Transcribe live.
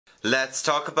Let's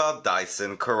talk about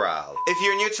Dyson Corrale. If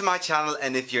you're new to my channel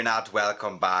and if you're not,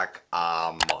 welcome back.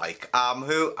 I'm Mike. I'm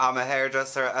a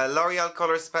hairdresser, a L'Oreal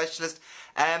colour specialist,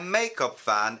 a makeup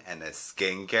fan and a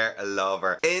skincare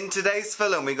lover. In today's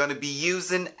film we're going to be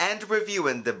using and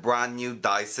reviewing the brand new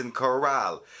Dyson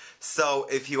Corrale. So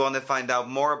if you want to find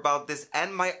out more about this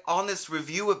and my honest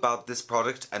review about this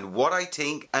product and what I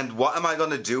think and what am I going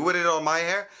to do with it on my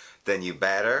hair, then you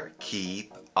better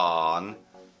keep on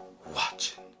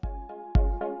watching.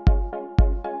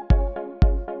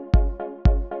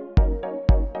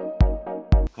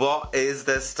 What is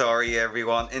the story,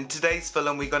 everyone? In today's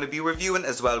film we're going to be reviewing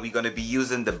as well, we're going to be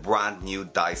using the brand new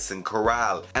Dyson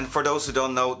Corrale. And for those who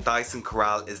don't know, Dyson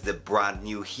Corrale is the brand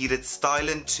new heated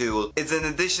styling tool. It's an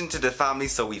addition to the family,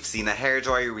 so we've seen a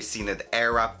hairdryer, we've seen an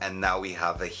air wrap, and now we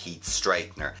have a heat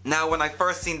straightener. Now when I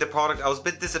first seen the product I was a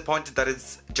bit disappointed that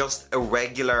it's just a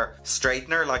regular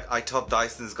straightener. Like I thought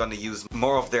Dyson's going to use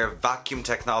more of their vacuum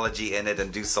technology in it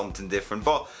and do something different,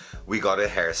 but we got a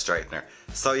hair straightener.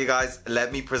 So you guys,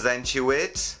 let me present you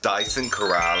with Dyson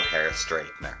Corrale hair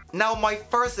straightener. Now my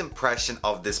first impression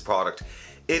of this product,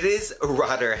 it is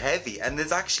rather heavy, and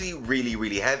it's actually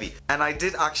really heavy. And I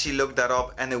did actually look that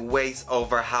up and it weighs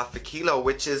over half a kilo,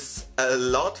 which is a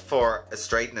lot for a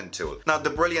straightening tool. Now the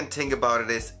brilliant thing about it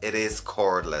is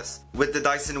cordless. With the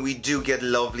Dyson we do get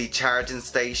lovely charging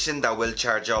station that will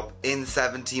charge up in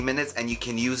 70 minutes and you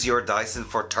can use your Dyson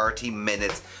for 30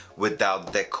 minutes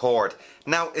without the cord.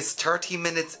 Now is 30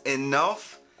 minutes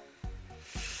enough?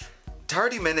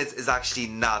 30 minutes is actually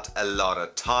not a lot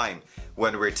of time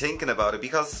when we're thinking about it,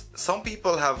 because some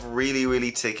people have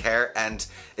really thick hair, and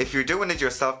if you're doing it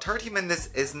yourself 30 minutes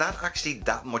is not actually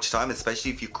that much time, especially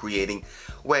if you're creating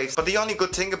waves. But the only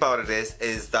good thing about it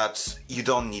is that you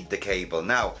don't need the cable.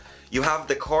 Now you have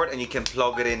the cord and you can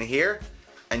plug it in here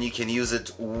and you can use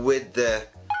it with the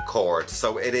cord,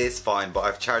 so it is fine, but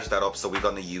I've charged that up so we're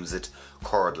gonna use it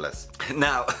cordless.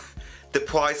 Now the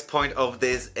price point of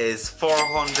this is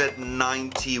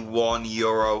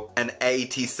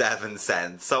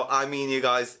 €491.87. So I mean, you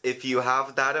guys, if you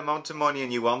have that amount of money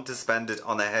and you want to spend it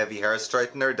on a heavy hair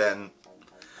straightener, then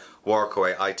walk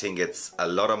away. I think it's a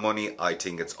lot of money. I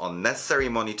think it's unnecessary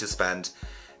money to spend.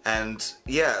 And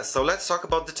yeah, so let's talk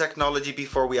about the technology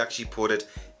before we actually put it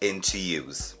into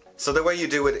use. So the way you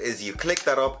do it is you click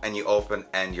that up and you open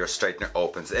and your straightener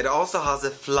opens. It also has a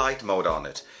flight mode on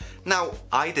it. Now,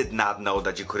 I did not know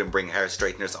that you couldn't bring hair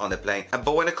straighteners on a plane,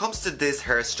 but when it comes to this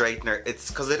hair straightener,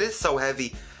 it's because it is so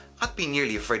heavy, I'd be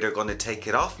nearly afraid they're gonna take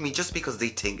it off me just because they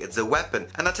think it's a weapon.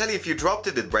 And I tell you, if you dropped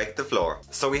it, it'd break the floor.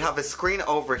 So we have a screen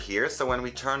over here, so when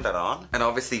we turn that on, and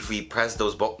obviously if we press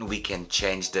those buttons, we can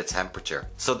change the temperature.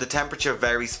 So the temperature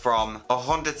varies from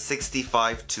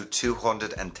 165 to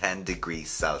 210 degrees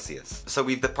Celsius. So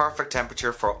we have the perfect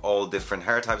temperature for all different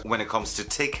hair types when it comes to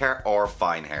thick hair or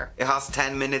fine hair. It has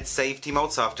 10-minute safety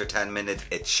mode, so after 10 minutes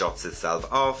it shuts itself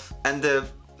off. And the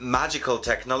magical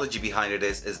technology behind it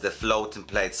is the floating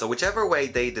plate. So whichever way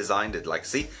they designed it, like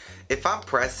see, if I'm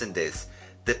pressing this,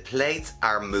 the plates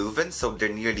are moving, so they're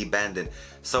nearly bending.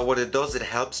 So what it does, it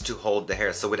helps to hold the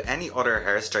hair. So with any other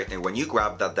hair straightener, when you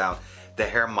grab that down, the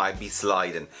hair might be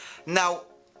sliding. Now,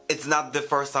 it's not the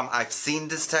first time I've seen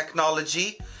this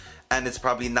technology, and it's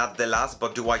probably not the last,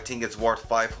 but do I think it's worth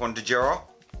 €500?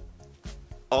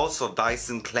 Also,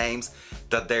 Dyson claims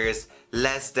that there is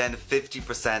less than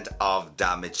 50% of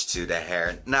damage to the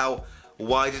hair. Now,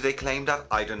 why do they claim that?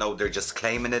 I don't know, they're just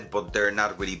claiming it, but they're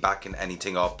not really backing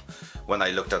anything up when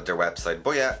I looked at their website.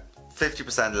 But yeah,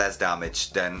 50% less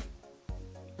damage than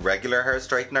regular hair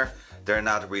straightener. They're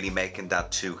not really making that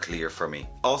too clear for me.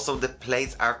 Also, the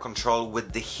plates are controlled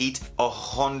with the heat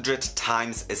 100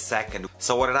 times a second.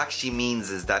 So what it actually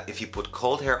means is that if you put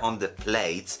cold hair on the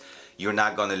plates, you're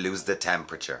not gonna lose the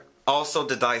temperature. Also,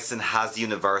 the Dyson has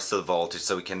universal voltage,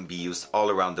 so it can be used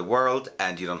all around the world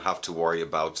and you don't have to worry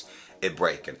about it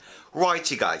breaking. Right,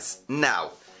 you guys,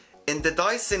 now in the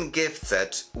Dyson gift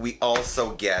set we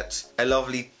also get a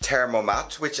lovely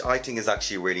thermomat, which I think is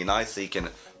actually really nice. So you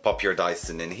can pop your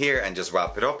Dyson in here and just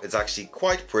wrap it up. It's actually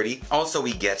quite pretty. Also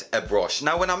we get a brush.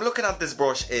 Now when I'm looking at this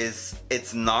brush, it's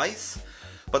nice,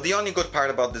 but the only good part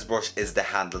about this brush is the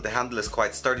handle. The handle is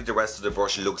quite sturdy. The rest of the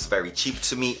brush looks very cheap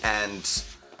to me, and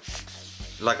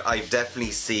like I've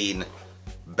definitely seen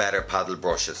better paddle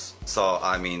brushes. So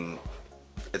I mean,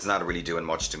 it's not really doing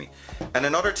much to me. And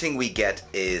another thing we get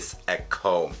is a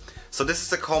comb. So this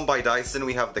is a comb by Dyson.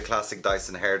 We have the classic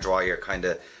Dyson hairdryer kind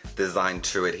of designed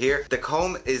through it here. The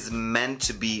comb is meant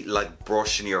to be like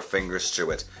brushing your fingers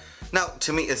through it. Now,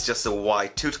 to me, it's just a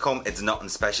white tooth comb. It's nothing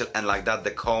special, and like that,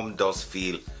 the comb does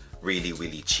feel really,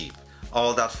 really cheap.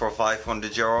 All that for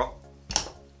 €500.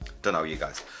 Don't know, you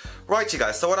guys. Right, you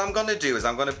guys, so what I'm gonna do is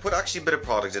I'm gonna put actually a bit of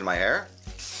product in my hair.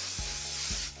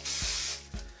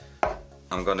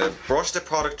 I'm gonna brush the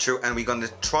product through and we're gonna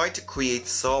try to create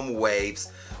some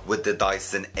waves with the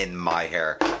Dyson in my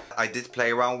hair. I did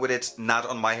play around with it, not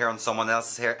on my hair, on someone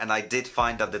else's hair, and I did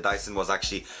find that the Dyson was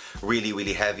actually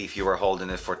really heavy if you were holding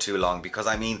it for too long, because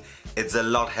I mean, it's a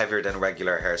lot heavier than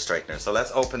regular hair straightener. So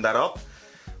let's open that up,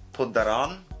 put that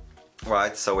on.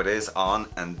 Right, so it is on,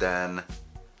 and then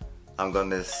I'm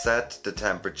gonna set the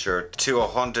temperature to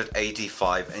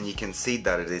 185, and you can see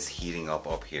that it is heating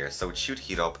up here. So it should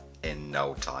heat up in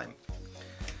no time.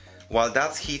 While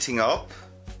that's heating up,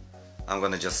 I'm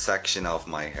gonna just section off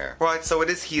my hair. Right, so it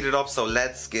is heated up, so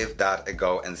let's give that a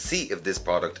go and see if this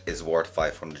product is worth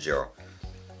 500 euro.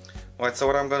 Right, so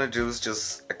what I'm gonna do is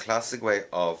just a classic way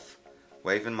of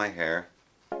waving my hair.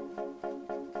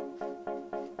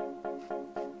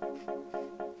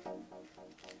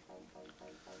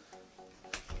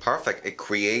 Perfect, it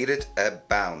created a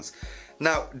bounce.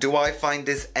 Now, do I find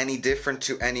this any different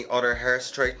to any other hair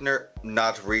straightener?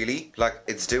 Not really. Like,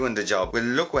 it's doing the job. We'll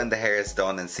look when the hair is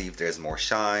done and see if there's more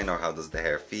shine or how does the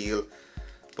hair feel.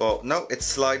 But no, it's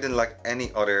sliding like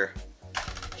any other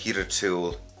heater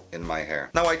tool in my hair.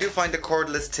 Now, I do find the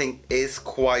cordless thing is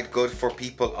quite good for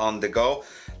people on the go.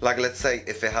 Like, let's say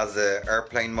if it has a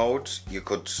airplane mode, you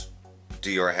could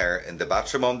do your hair in the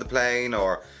bathroom on the plane,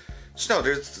 or you know,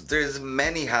 there's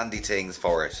many handy things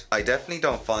for it. I definitely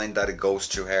don't find that it goes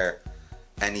through hair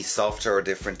any softer or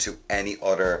different to any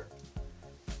other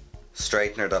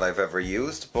straightener that I've ever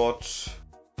used, but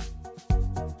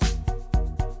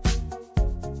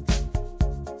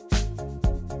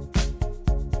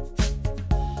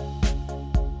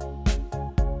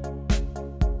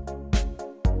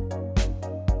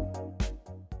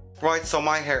right, so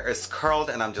my hair is curled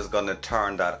and I'm just gonna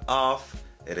turn that off.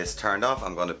 It is turned off.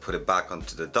 I'm going to put it back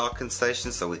onto the docking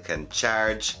station so we can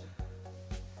charge.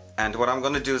 And what I'm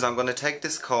going to do is I'm going to take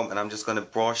this comb and I'm just going to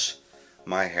brush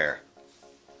my hair.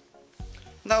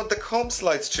 Now the comb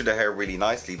slides through the hair really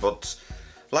nicely, but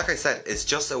like I said, it's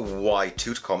just a wide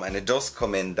tooth comb and it does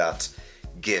come in that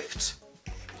gift.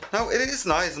 Now it is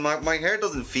nice. My hair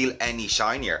doesn't feel any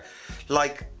shinier.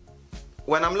 Like,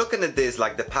 when I'm looking at this,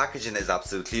 like, the packaging is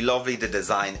absolutely lovely, the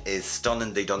design is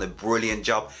stunning, they've done a brilliant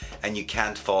job, and you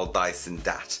can't fault Dyson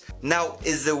that. Now,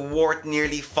 is it worth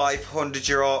nearly 500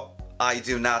 euro? I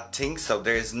do not think so.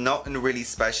 There's nothing really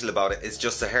special about it. It's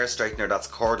just a hair straightener that's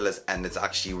cordless and it's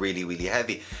actually really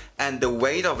heavy. And the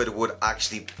weight of it would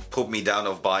actually put me down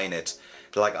of buying it.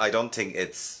 Like, I don't think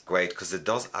it's great because it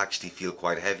does actually feel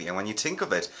quite heavy. And when you think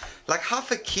of it, like, half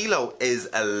a kilo is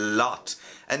a lot.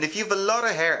 And if you have a lot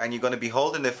of hair and you're going to be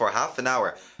holding it for half an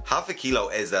hour, half a kilo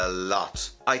is a lot.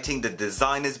 I think the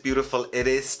design is beautiful, it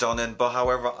is stunning, but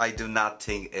however, I do not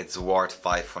think it's worth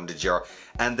 500 euro.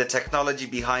 And the technology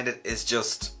behind it is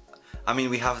just, I mean,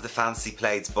 we have the fancy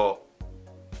plates, but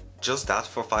just that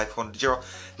for 500 euro.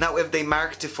 Now, if they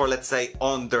marked it for, let's say,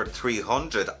 under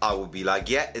 300, I would be like,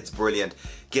 yeah, it's brilliant,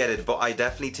 get it. But I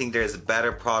definitely think there's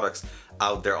better products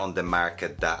out there on the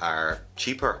market that are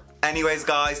cheaper. Anyways,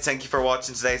 guys, thank you for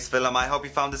watching today's film. I hope you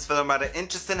found this film rather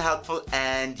interesting, helpful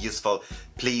and useful.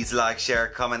 Please like, share,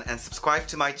 comment and subscribe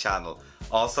to my channel.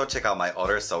 Also, check out my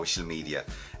other social media.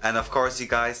 And of course, you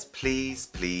guys, please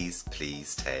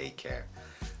take care.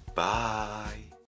 Bye.